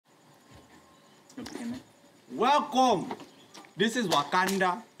Welcome. This is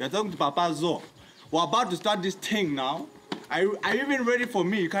Wakanda. You're talking to PapaZo. We're about to start this thing now. Are you even ready for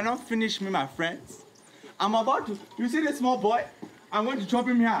me? You cannot finish me, my friends. I'm about to. You see this small boy? I'm going to chop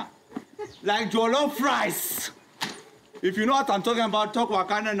him here. Like jollof fries. If you know what I'm talking about, talk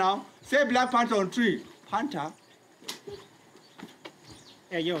Wakanda now. Say Black Panther on 3. Panther.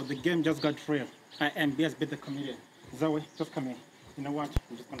 Hey, yo, the game just got real. I am BSB the comedian. Zoe, just come here. You know what?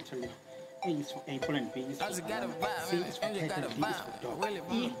 I'm just going to tell you. A is for apple and B is for C is for cat and D is for dog.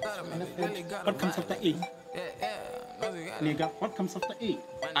 E is for elephant. What comes after A? Nigga, what comes after A?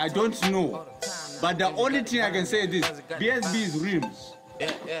 I don't know. But the only thing I can say is this. BSB is rims.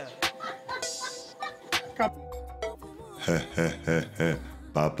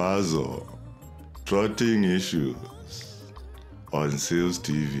 PapaZo, Trotting issues on Sales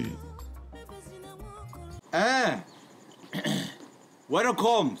TV.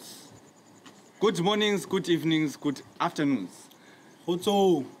 Welcome. Good mornings, good evenings, good afternoons.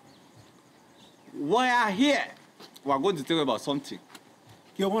 Hoto. We are here. We are going to talk about something.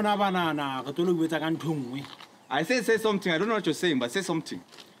 I say something. I don't know what you're saying, but say something.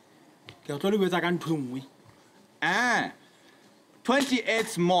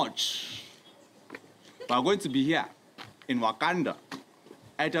 28th March. We are going to be here in Wakanda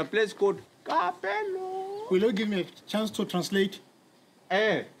at a place called Capello. Will you give me a chance to translate?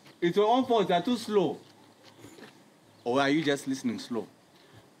 It's your own fault. You're too slow. Or are you just listening slow?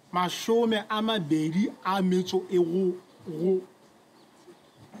 Ma show me ama baby ameto ewo ro.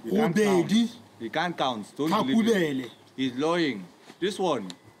 He can't count. Don't believe it. He's lying. This one.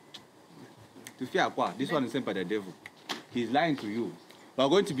 This one is sent by the devil. He's lying to you. We are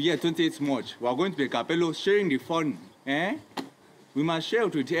going to be here 28th March. We are going to be at Capello sharing the fun. We must share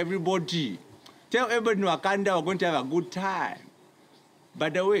it with everybody. Tell everybody in Wakanda we're going to have a good time. By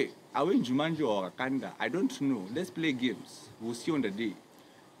the way, are we in Jumanji or Wakanda? I don't know. Let's play games. We'll see on the day.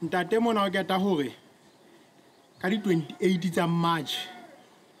 Ntatemo na get a hore. Kadi 28th March.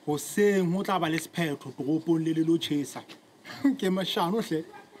 Jose ngotla ba le spare to toropong le lo chesa. Ke mashano hle.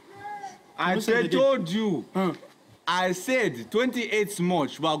 I told you. I said 28th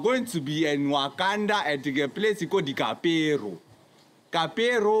March, we are going to be in Wakanda at a place called the Capero.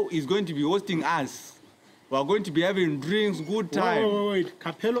 Capero is going to be hosting us. We are going to be having drinks, good time. Wait.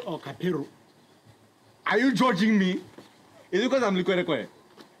 Capello or Capero? Are you judging me? Is it because I'm liquid?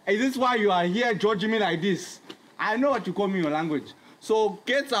 Is this why you are here judging me like this? I know what you call me in your language. So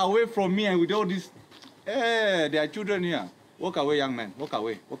get away from me and with all this. There are children here. Walk away, young man. Walk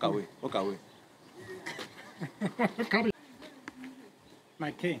away. Walk away. Walk away.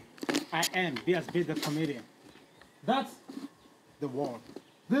 My king, I am BSB the comedian. That's the wall.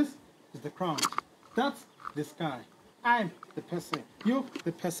 This is the crown. That's the sky. I'm the person. You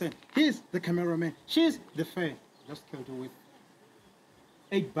the person. He's the cameraman. She's the fan. Just killed you with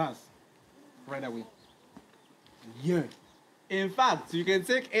 8 bars right away. Yeah. In fact, you can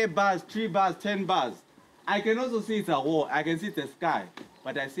take 8 bars, 3 bars, 10 bars. I can also see it's a wall. I can see it's a sky.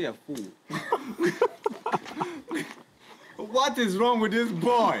 But I see a fool. What is wrong with this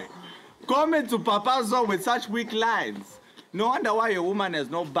boy? Coming to PapaZo with such weak lines. No wonder why your woman has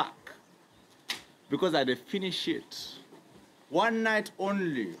no back. Because I finish it. One night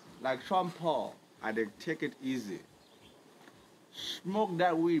only, like Sean Paul, and they take it easy. Smoke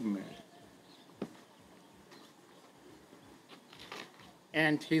that weed, man.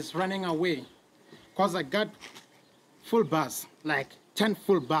 And he's running away. Because I got full bars, like 10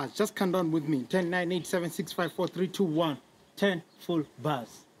 full bars. Just count down with me. 10, 9, 8, 7, 6, 5, 4, 3, 2, 1. 10 full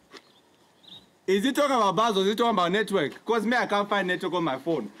bars. Is he talking about bars or is he talking about network? Because me, I can't find network on my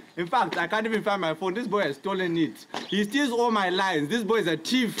phone. In fact, I can't even find my phone. This boy has stolen it. He steals all my lines. This boy is a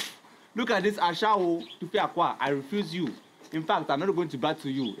thief. Look at this Ashawo Tufiakwa. I refuse you. In fact, I'm not going to bat to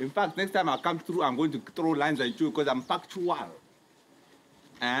you. In fact, next time I come through, I'm going to throw lines at you because I'm factual.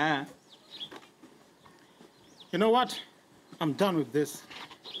 You know what? I'm done with this.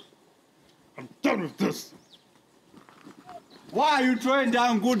 I'm done with this. Why are you throwing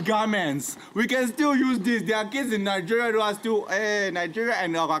down good garments? We can still use this. There are kids in Nigeria who are still, Nigeria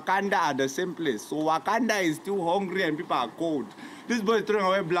and Wakanda are the same place. So Wakanda is still hungry and people are cold. This boy is throwing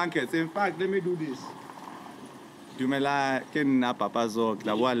away blankets. In fact, let me do this. Dumela kenna PapaZo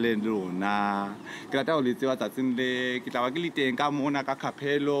tla bua le lona ke rata o letse wa tsatsing le ke tla ba ke le teng ka mona ka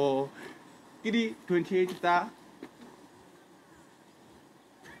Capello ke di 28 tsa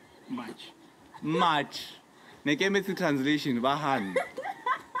March ne ke metse translation ba han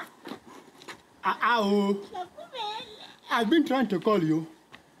I've been trying to call you,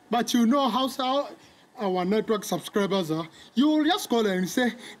 but you know how our network subscribers, you will just call and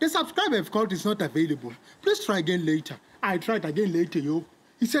say, the subscriber I've called is not available. Please try again later. I tried again later, yo.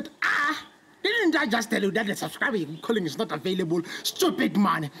 He said, didn't I just tell you that the subscriber you're calling is not available? Stupid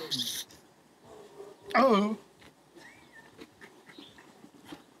man. Oh.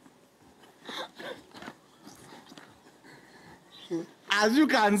 As you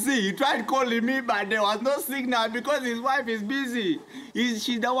can see, he tried calling me, but there was no signal because his wife is busy.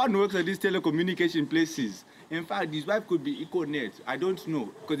 She's the one who works at these telecommunication places. In fact, his wife could be EcoNet. I don't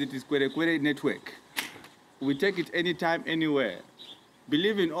know, because it is Kwere network. We take it anytime, anywhere.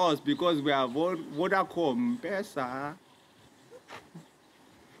 Believe in us because we are Vodacom. Pesa.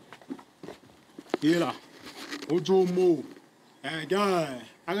 Hela. Ojo mo. Hey, guy.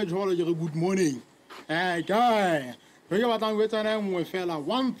 I got you good morning. Hey, guy. You what I'm waiting on, fella.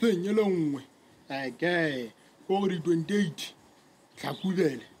 One thing, you know. Hey, guy. Already 28.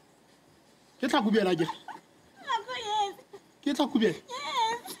 Takubel. Get Takubel again. Get Takubel.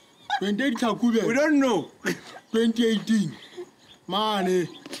 Yes. 28 Takubel. We don't know. 2018. Man,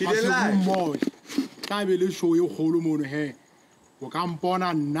 he did lie. More. Time will show you whole moon hair. We can born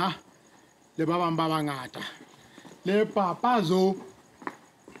and na. Le Baba Ngata. Le PapaZo.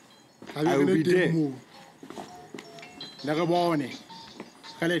 I will be there. Nagabone.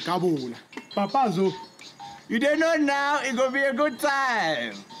 Kale Kabul. PapaZo. You don't know now, it will be a good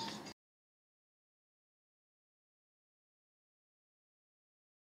time.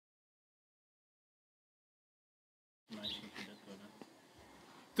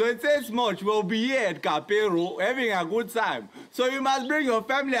 So it says much, we'll be here at Capero having a good time. So you must bring your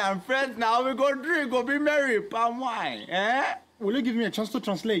family and friends now. We go drink, go be merry, palm wine. Eh? Will you give me a chance to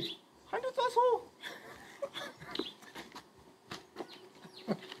translate? 100 so.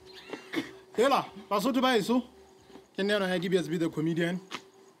 Hela, paso to buy so. Can you know BSB the comedian?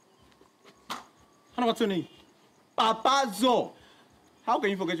 And what's your name? PapaZo. How can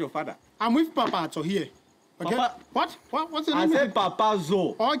you forget your father? I'm with PapaZo here. Okay. Papa, what? What's the I name? said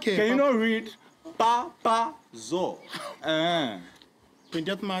PapaZo. Okay. Can you not read PapaZo?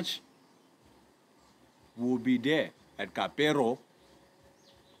 20th March. We'll be there at Capero.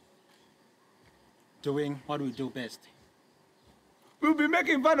 Doing what we do best. We'll be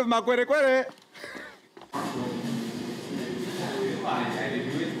making fun of my Kwere. I've been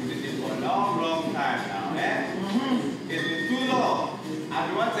doing this for a long time now, eh? It's been too long. I've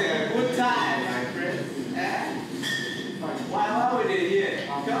been wanting a good time, my friends. Eh? Why were they here?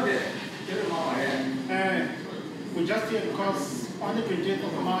 Tell them all here. We're just here because on the 20th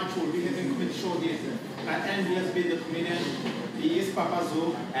of March we'll be having a quick show here at BSB the comedian. He is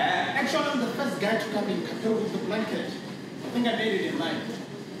PapaZo. Actually, I'm the first guy to come in Capel with the blanket. I think I made it in line.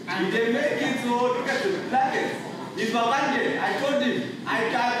 And they make it so look at the blankets. He's Wakandan. I told him. I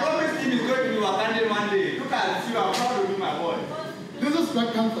promised him he's going to be Wakandan one day. Look at you, I'm proud of you, my boy. This is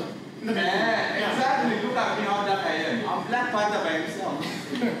Black Panther. Exactly. Look at me how dark I am. I'm Black Panther by himself.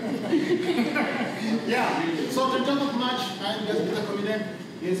 Yeah. So the 10th of March, I'm just with the comedian.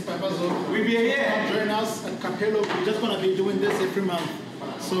 Yes, PapaZo. We'll be here. Join us at Capello. We're just gonna be doing this every month.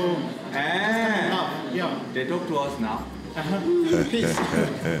 So yeah. They talk to us now. Peace.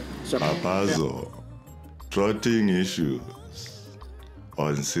 PapaZo. Trotting issues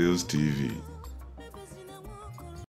on Sales TV.